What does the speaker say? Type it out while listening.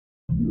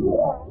Hey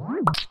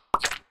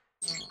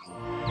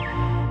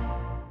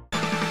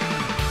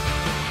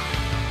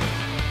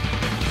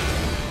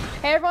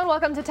everyone,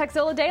 welcome to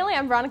Tekzilla Daily.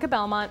 I'm Veronica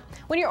Belmont.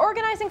 When you're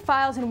organizing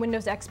files in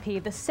Windows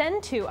XP, the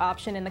Send To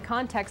option in the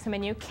context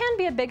menu can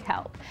be a big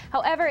help.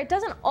 However, it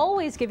doesn't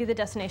always give you the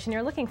destination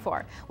you're looking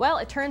for. Well,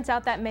 it turns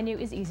out that menu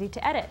is easy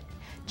to edit.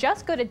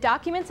 Just go to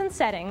Documents and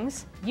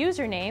Settings,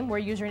 Username,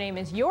 where username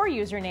is your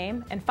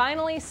username, and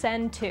finally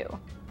Send To.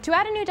 To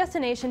add a new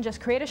destination,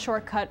 just create a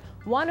shortcut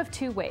one of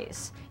two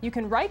ways. You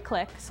can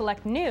right-click,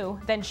 select New,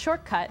 then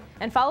Shortcut,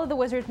 and follow the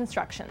wizard's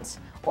instructions.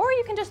 Or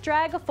you can just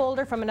drag a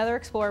folder from another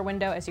Explorer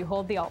window as you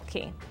hold the Alt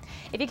key.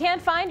 If you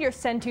can't find your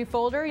Send To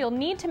folder, you'll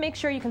need to make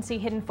sure you can see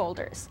hidden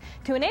folders.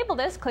 To enable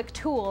this, click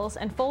Tools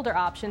and Folder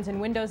Options in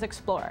Windows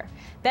Explorer.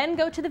 Then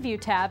go to the View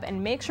tab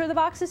and make sure the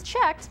box is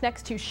checked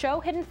next to Show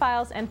Hidden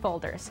Files and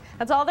Folders.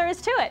 That's all there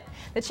is to it.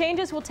 The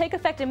changes will take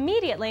effect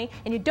immediately,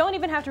 and you don't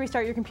even have to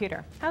restart your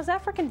computer. How's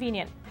that for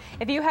convenient?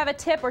 If you have a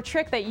tip or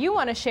trick that you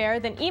want to share,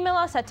 then email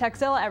us at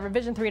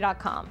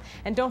tekzilla@revision3.com.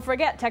 And don't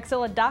forget,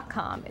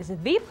 tekzilla.com is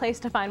the place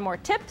to find more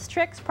tips,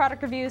 tricks,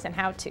 product reviews, and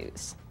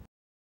how-tos.